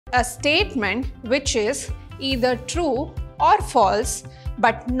A statement which is either true or false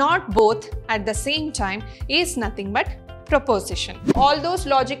but not both at the same time is nothing but proposition. All those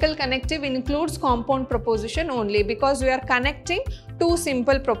logical connective includes compound proposition only because we are connecting two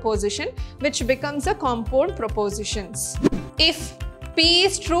simple proposition which becomes a compound propositions. If P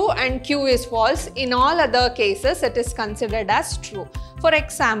is true and Q is false, in all other cases it is considered as true. For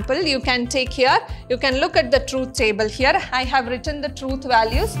example, you can take here, you can look at the truth table here. I have written the truth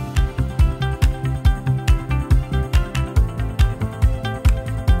values.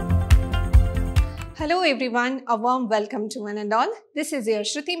 Hello everyone, a warm welcome to one and all. This is your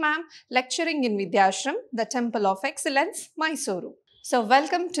Shruti ma'am lecturing in Vidhyaashram, the Temple of Excellence, Mysuru. So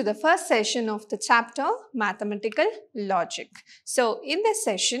welcome to the first session of the chapter Mathematical Logic. So in this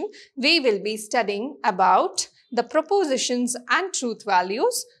session, we will be studying about the propositions and truth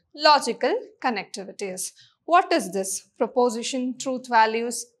values, logical connectivities. What is this? Proposition, truth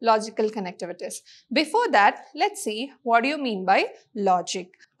values, logical connectivities. Before that, let's see what do you mean by logic.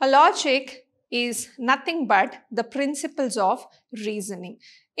 A logic is nothing but the principles of reasoning.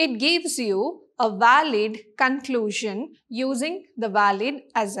 It gives you a valid conclusion using the valid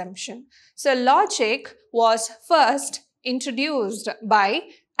assumption. So logic was first introduced by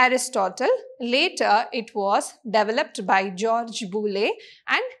Aristotle. Later it was developed by George Boole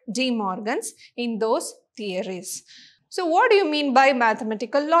and De Morgans in those theories. So what do you mean by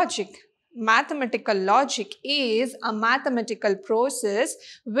mathematical logic? Mathematical logic is a mathematical process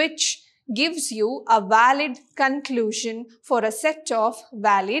which gives you a valid conclusion for a set of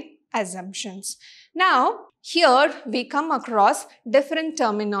valid assumptions. Now, here we come across different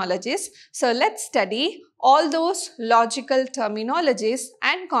terminologies. So, let's study all those logical terminologies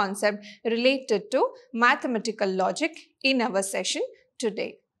and concepts related to mathematical logic in our session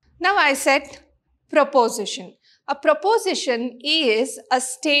today. Now, I said proposition. A proposition is a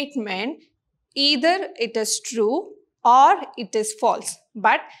statement, either it is true or it is false,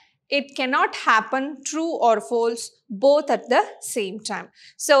 but it cannot happen true or false both at the same time.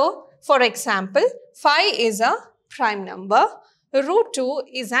 So, for example, 5 is a prime number, root 2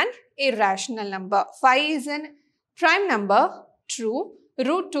 is an irrational number. 5 is a prime number, true.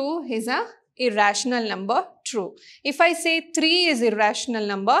 Root 2 is an irrational number, true. If I say 3 is irrational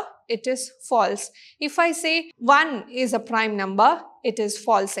number, it is false. If I say 1 is a prime number, it is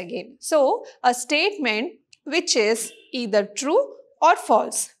false again. So, a statement which is either true or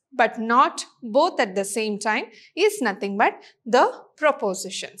false but not both at the same time is nothing but the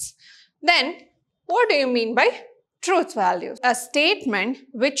propositions. Then, what do you mean by truth values? A statement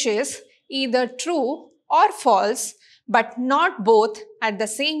which is either true or false but not both at the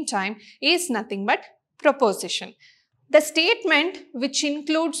same time is nothing but proposition. The statement which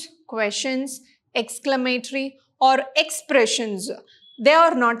includes questions, exclamatory or expressions, they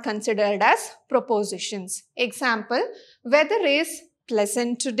are not considered as propositions. Example, weather is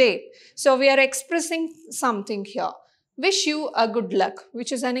pleasant today. So we are expressing something here. Wish you a good luck,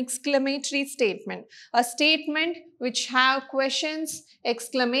 which is an exclamatory statement. A statement which have questions,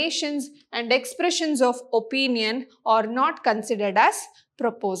 exclamations and expressions of opinion are not considered as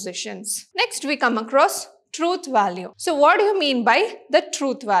propositions. Next we come across truth value. So what do you mean by the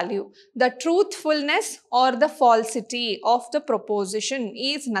truth value? The truthfulness or the falsity of the proposition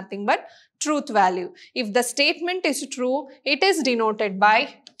is nothing but truth value. If the statement is true, it is denoted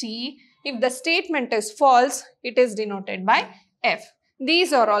by T. If the statement is false, it is denoted by F.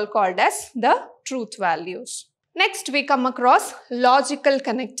 These are all called as the truth values. Next, we come across logical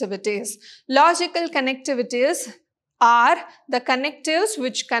connectivities. Logical connectivities are the connectives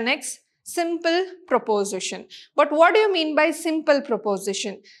which connects simple proposition. But what do you mean by simple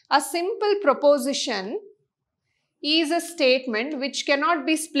proposition? A simple proposition is a statement which cannot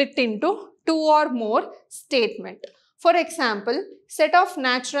be split into two or more statements. For example, set of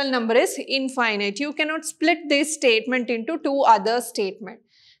natural number is infinite. You cannot split this statement into two other statements.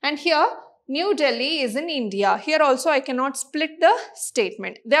 And here, New Delhi is in India. Here also I cannot split the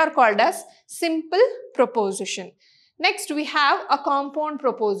statement. They are called as simple proposition. Next, we have a compound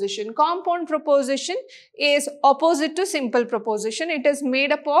proposition. Compound proposition is opposite to simple proposition. It is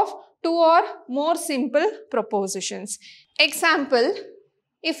made up of two or more simple propositions. Example,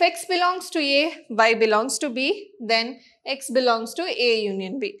 if X belongs to A, Y belongs to B, then X belongs to A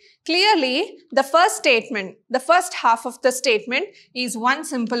union B. Clearly, the first statement, the first half of the statement is one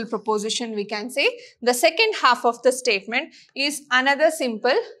simple proposition, we can say. The second half of the statement is another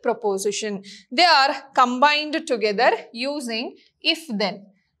simple proposition. They are combined together using if-then.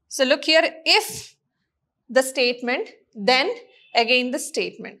 So look here, if the statement, then again the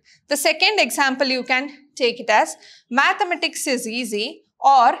statement. The second example you can take it as, mathematics is easy,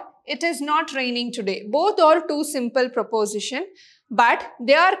 or it is not raining today. Both are two simple proposition, but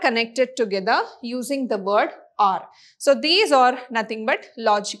they are connected together using the word or. So these are nothing but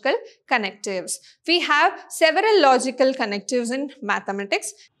logical connectives. We have several logical connectives in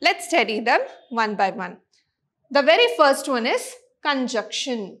mathematics. Let's study them one by one. The very first one is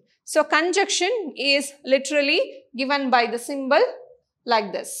conjunction. So conjunction is literally given by the symbol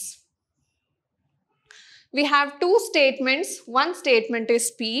like this. We have two statements. One statement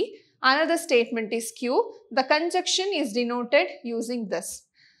is P, another statement is Q. The conjunction is denoted using this.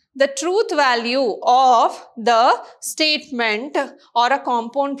 The truth value of the statement or a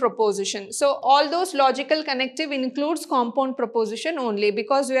compound proposition. So all those logical connective includes compound proposition only,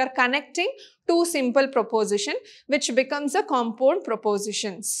 because we are connecting two simple proposition which becomes a compound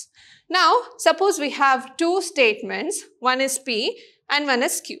propositions. Now suppose we have two statements, one is P and one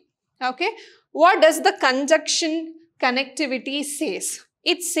is Q. Okay. What does the conjunction connectivity says?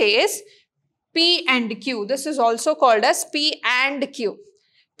 It says P and Q. This is also called as P and Q.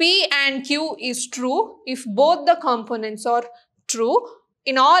 P and Q is true if both the components are true.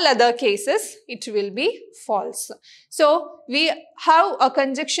 In all other cases, it will be false. So, we have a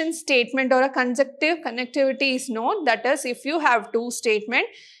conjunction statement or a conjunctive connectivity is known. That is, if you have two statements,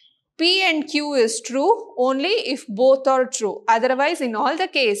 P and Q is true only if both are true. Otherwise, in all the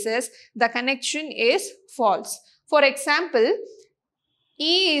cases, the connection is false. For example,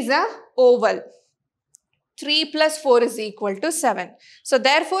 E is a oval. 3 plus 4 is equal to 7. So,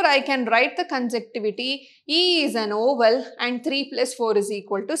 therefore, I can write the conjunctivity E is an oval and 3 plus 4 is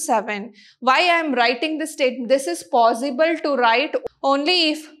equal to 7. Why I am writing this statement? This is possible to write only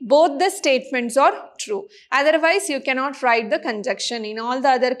if both the statements are true. Otherwise, you cannot write the conjunction. In all the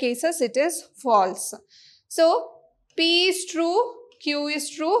other cases, it is false. So, P is true, Q is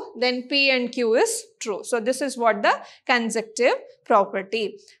true, then P and Q is true. So, this is what the conjunctive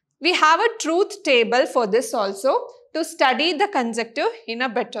property. We have a truth table for this also to study the conjunctive in a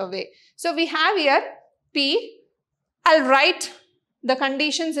better way. So, we have here P. I'll write the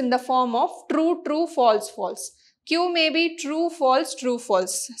conditions in the form of true, true, false, false. Q may be true, false, true,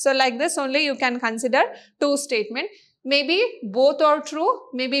 false. So, like this only you can consider two statements. Maybe both are true,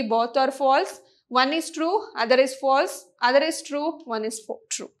 maybe both are false. One is true, other is false, other is true, one is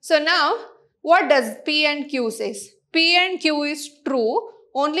true. So, now what does P and Q says? P and Q is true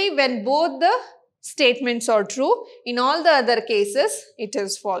only when both the statements are true. In all the other cases, it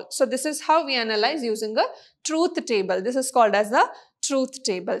is false. So, this is how we analyze using a truth table. This is called as the truth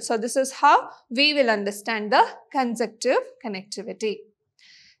table. So, this is how we will understand the conjunctive connectivity.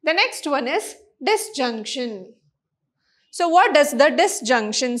 The next one is disjunction. So, what does the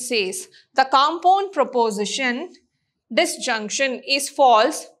disjunction says? The compound proposition disjunction is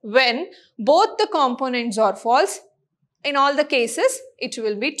false when both the components are false. In all the cases, it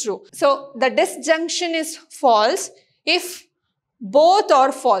will be true. So, the disjunction is false if both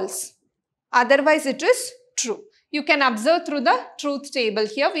are false. Otherwise, it is true. You can observe through the truth table.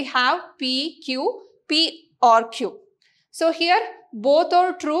 Here we have P, Q, P or Q. So, here both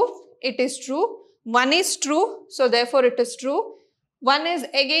are true, it is true. One is true, so therefore it is true. One is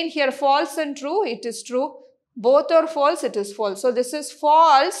again here false and true, it is true. Both are false, it is false. So, this is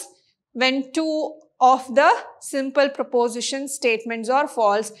false when two of the simple proposition statements are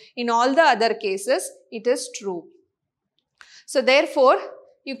false. In all the other cases, it is true. So, therefore,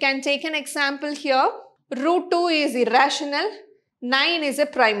 you can take an example here. Root 2 is irrational, 9 is a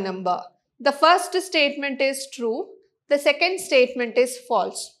prime number. The first statement is true, the second statement is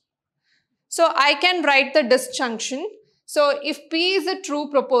false. So, I can write the disjunction. So, if P is a true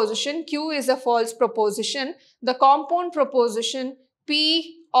proposition, Q is a false proposition, the compound proposition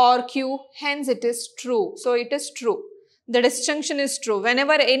P or Q, hence it is true. So, it is true. The disjunction is true.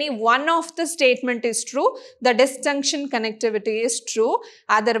 Whenever any one of the statement is true, the disjunction connectivity is true.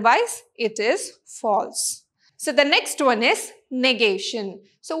 Otherwise, it is false. So, the next one is negation.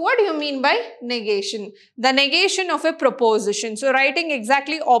 So, what do you mean by negation? The negation of a proposition. So, writing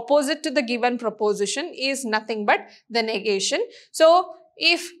exactly opposite to the given proposition is nothing but the negation. So,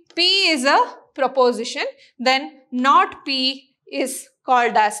 if P is a proposition, then not P is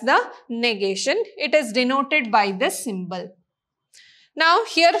called as the negation. It is denoted by this symbol. Now,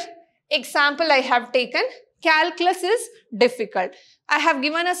 here example I have taken, calculus is difficult. I have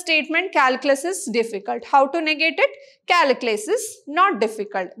given a statement, calculus is difficult. How to negate it? Calculus is not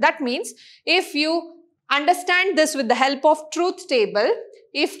difficult. That means if you understand this with the help of truth table,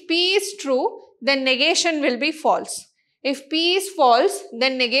 if P is true, then negation will be false. If P is false,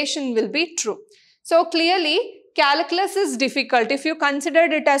 then negation will be true. So, clearly, calculus is difficult. If you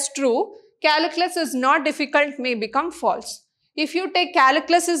considered it as true, calculus is not difficult may become false. If you take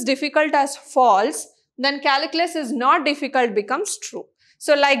calculus is difficult as false, then calculus is not difficult becomes true.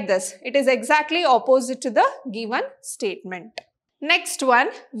 So like this, it is exactly opposite to the given statement. Next one,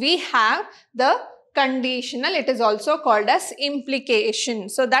 we have the conditional. It is also called as implication.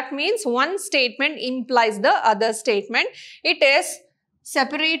 So that means one statement implies the other statement. It is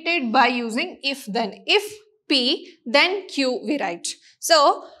separated by using if then. If P, then Q we write.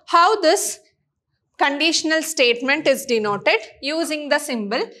 So how this conditional statement is denoted? Using the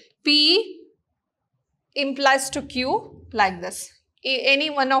symbol P implies to Q like this. Any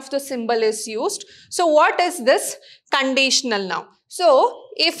one of the symbol is used. So what is this conditional now? So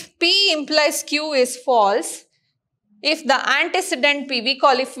if P implies Q is false, if the antecedent P,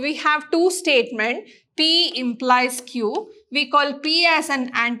 if we have two statements, P implies Q, we call P as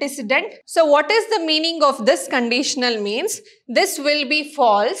an antecedent. So what is the meaning of this conditional means? This will be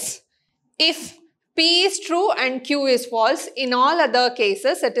false if P is true and Q is false. In all other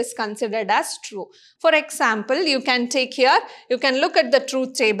cases, it is considered as true. For example, you can take here, you can look at the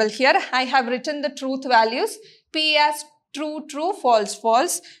truth table here. I have written the truth values. P as true, true, false,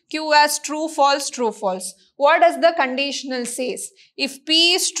 false. Q as true, false, true, false. What does the conditional says? If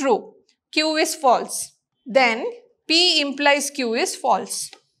P is true, Q is false, then P implies Q is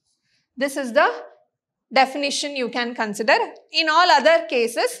false. This is the definition you can consider. In all other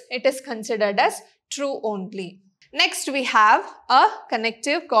cases, it is considered as true only. Next, we have a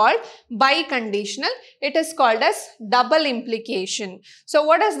connective called biconditional. It is called as double implication. So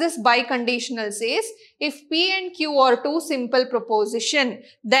what does this biconditional says? If P and Q are two simple proposition,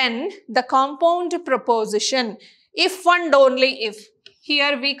 then the compound proposition, if and only if.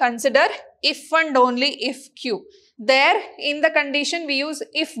 Here we consider if and only if Q. There in the condition we use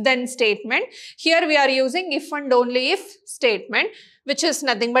if then statement. Here we are using if and only if statement, which is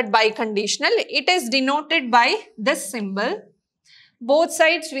nothing but biconditional. It is denoted by this symbol. Both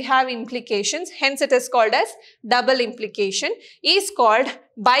sides we have implications, hence it is called as double implication, is called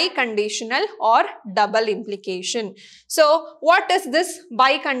biconditional or double implication. So what does this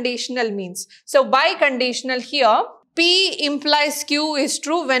biconditional means? So biconditional here, P implies Q is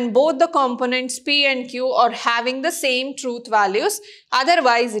true when both the components P and Q are having the same truth values.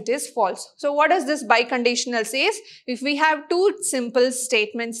 Otherwise, it is false. So what does this biconditional says? If we have two simple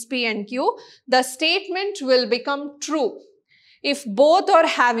statements P and Q, the statement will become true if both are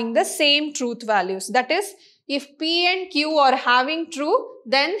having the same truth values. That is, if P and Q are having true,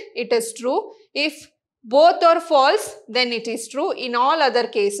 then it is true. If both are false, then it is true. In all other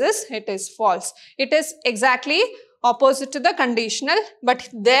cases, it is false. It is exactly opposite to the conditional, but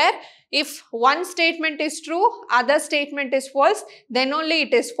there if one statement is true, other statement is false, then only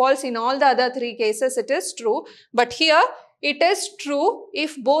it is false. In all the other three cases it is true, but here it is true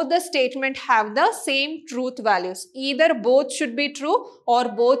if both the statement have the same truth values. Either both should be true or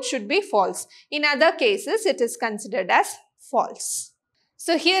both should be false. In other cases it is considered as false.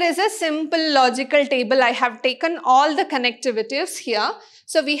 So here is a simple logical table. I have taken all the connectivities here.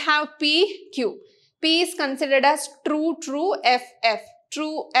 So we have P, Q. P is considered as true, true, F, F.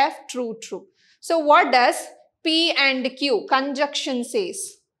 True, F, true, true. So what does P and Q conjunction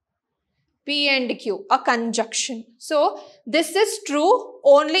says? P and Q, a conjunction. So this is true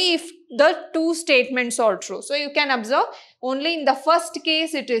only if the two statements are true. So you can observe only in the first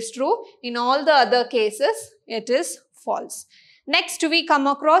case it is true. In all the other cases it is false. Next we come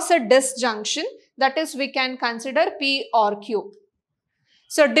across a disjunction. That is, we can consider P or Q.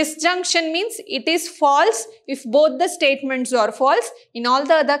 So disjunction means it is false if both the statements are false. In all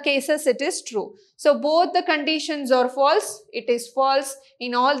the other cases it is true. So both the conditions are false, it is false.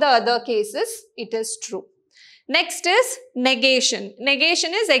 In all the other cases it is true. Next is negation.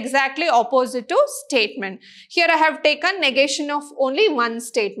 Negation is exactly opposite to statement. Here I have taken negation of only one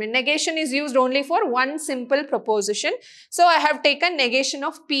statement. Negation is used only for one simple proposition. So I have taken negation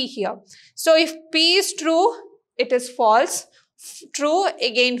of P here. So if P is true, it is false. True,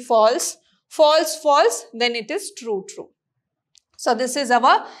 again false. False, false, then it is true, true. So this is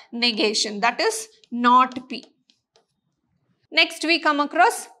our negation. That is not P. Next we come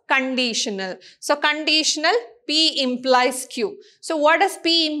across conditional. So conditional, P implies Q. So what does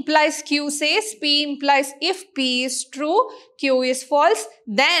P implies Q says? P implies if P is true, Q is false,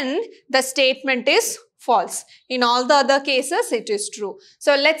 then the statement is false. In all the other cases, it is true.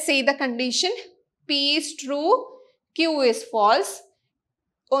 So let's see the condition. P is true, Q is false,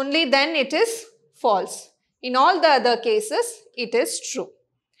 only then it is false. In all the other cases, it is true.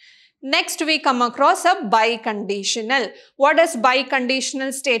 Next, we come across a biconditional. What does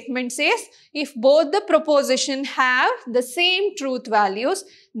biconditional statement says? If both the proposition have the same truth values,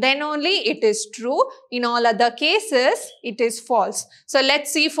 then only it is true. In all other cases, it is false. So,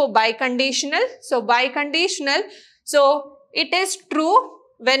 let's see for biconditional. So, biconditional, so it is true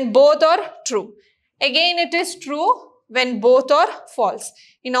when both are true. Again, it is true when both are false.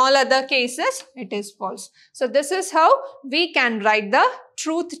 In all other cases, it is false. So, this is how we can write the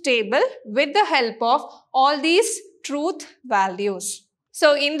truth table with the help of all these truth values.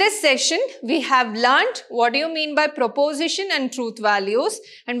 So, in this session, we have learnt what do you mean by proposition and truth values,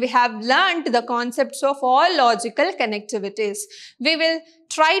 and we have learnt the concepts of all logical connectivities. We will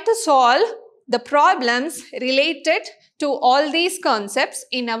try to solve the problems related to all these concepts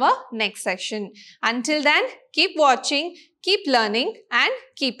in our next session. Until then, keep watching, keep learning and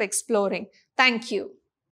keep exploring. Thank you.